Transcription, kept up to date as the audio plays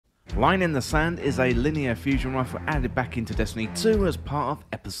Line in the Sand is a linear fusion rifle added back into Destiny 2 as part of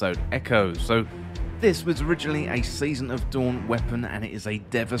Episode Echoes. So this was originally a Season of Dawn weapon, and it is a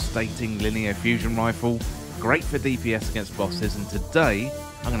devastating linear fusion rifle, great for DPS against bosses. And today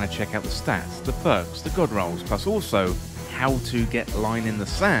I'm going to check out the stats, the perks, the god rolls, plus also how to get Line in the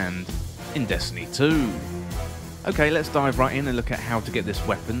Sand in Destiny 2. Okay, let's dive right in and look at how to get this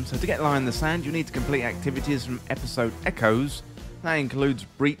weapon. So to get Line in the Sand, you need to complete activities from Episode Echoes. That includes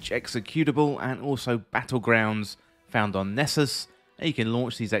Breach Executable and also Battlegrounds found on Nessus, and you can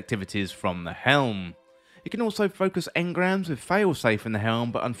launch these activities from the Helm. You can also focus engrams with Failsafe in the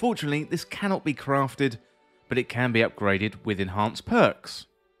Helm, but unfortunately this cannot be crafted, but it can be upgraded with enhanced perks.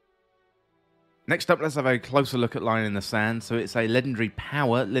 Next up, let's have a closer look at Line in the Sand. So it's a legendary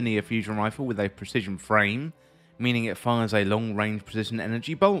power linear fusion rifle with a precision frame, meaning it fires a long-range precision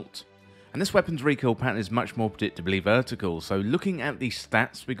energy bolt. And this weapon's recoil pattern is much more predictably vertical, so looking at the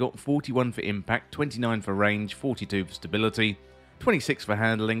stats, we got 41 for impact, 29 for range, 42 for stability, 26 for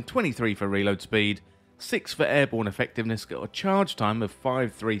handling, 23 for reload speed, 6 for airborne effectiveness, got a charge time of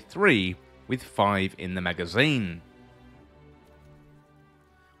 533 with 5 in the magazine.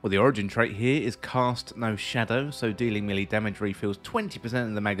 Well, the origin trait here is Cast No Shadow, so dealing melee damage refills 20%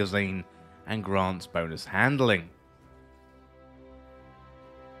 of the magazine and grants bonus handling.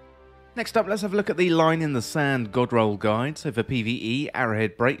 Next up, let's have a look at the Line in the Sand god roll guide. So for PvE,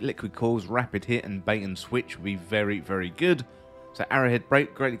 Arrowhead Break, Liquid Coils, Rapid Hit and Bait and Switch will be very, very good. So Arrowhead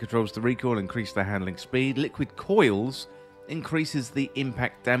Break greatly controls the recoil and increases the handling speed. Liquid Coils increases the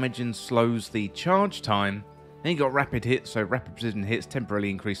impact damage and slows the charge time. Then you got Rapid Hit, so rapid precision hits temporarily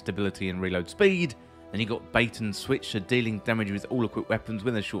increase stability and reload speed. Then you got Bait and Switch, so dealing damage with all equipped weapons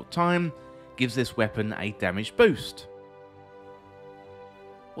within a short time gives this weapon a damage boost.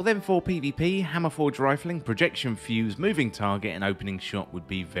 Well then for PvP, Hammerforge Rifling, Projection Fuse, Moving Target and Opening Shot would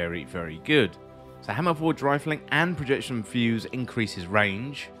be very, very good. So Hammerforge Rifling and Projection Fuse increases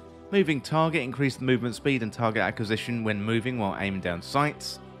range. Moving Target increases movement speed and target acquisition when moving while aiming down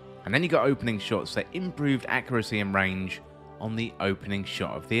sights. And then you got Opening Shots, so improved accuracy and range on the opening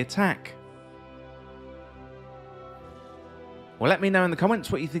shot of the attack. Well, let me know in the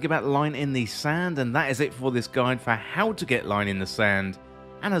comments what you think about Line in the Sand, and that is it for this guide for how to get Line in the Sand.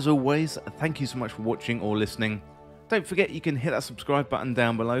 And as always, thank you so much for watching or listening. Don't forget you can hit that subscribe button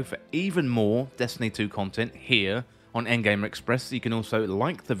down below for even more Destiny 2 content here on Endgamer Express. You can also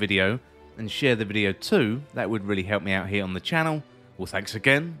like the video and share the video too. That would really help me out here on the channel. Well, thanks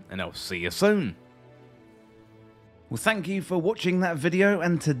again, and I'll see you soon. Well, thank you for watching that video,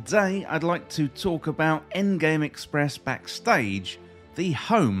 and today I'd like to talk about Endgame Express Backstage, the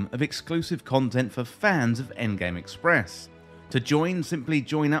home of exclusive content for fans of Endgame Express. To join, simply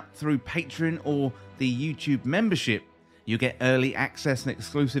join up through Patreon or the YouTube membership. You get early access and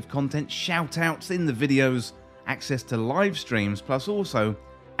exclusive content, shout-outs in the videos, access to live streams, plus also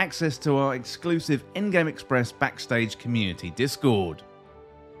access to our exclusive Endgame Express Backstage community Discord.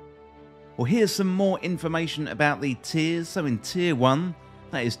 Well, here's some more information about the tiers. So in Tier 1,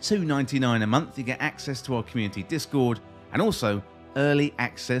 that is $2.99 a month, you get access to our community Discord and also early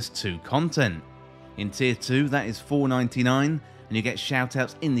access to content. In Tier 2, that is $4.99, and you get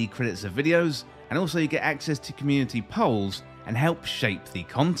shoutouts in the credits of videos, and also you get access to community polls and help shape the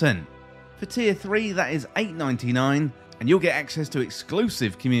content. For Tier 3, that is $8.99, and you'll get access to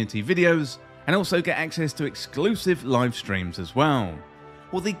exclusive community videos, and also get access to exclusive live streams as well.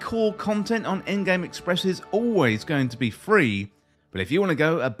 Well, the core content on Endgame Express is always going to be free, but if you want to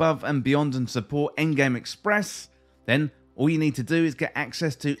go above and beyond and support Endgame Express, then all you need to do is get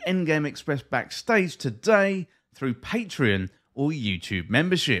access to Endgame Express Backstage today through Patreon or YouTube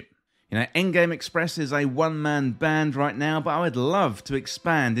membership. You know, Endgame Express is a one-man band right now, but I would love to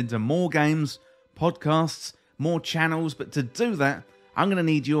expand into more games, podcasts, more channels, but to do that, I'm going to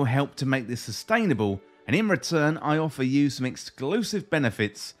need your help to make this sustainable, and in return, I offer you some exclusive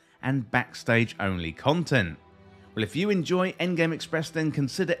benefits and backstage-only content. Well, if you enjoy Endgame Express, then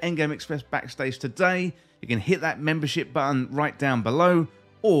consider Endgame Express Backstage today. You can hit that membership button right down below,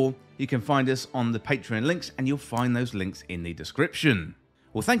 or you can find us on the Patreon links, and you'll find those links in the description.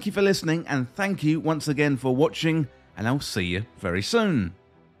 Well, thank you for listening, and thank you once again for watching, and I'll see you very soon.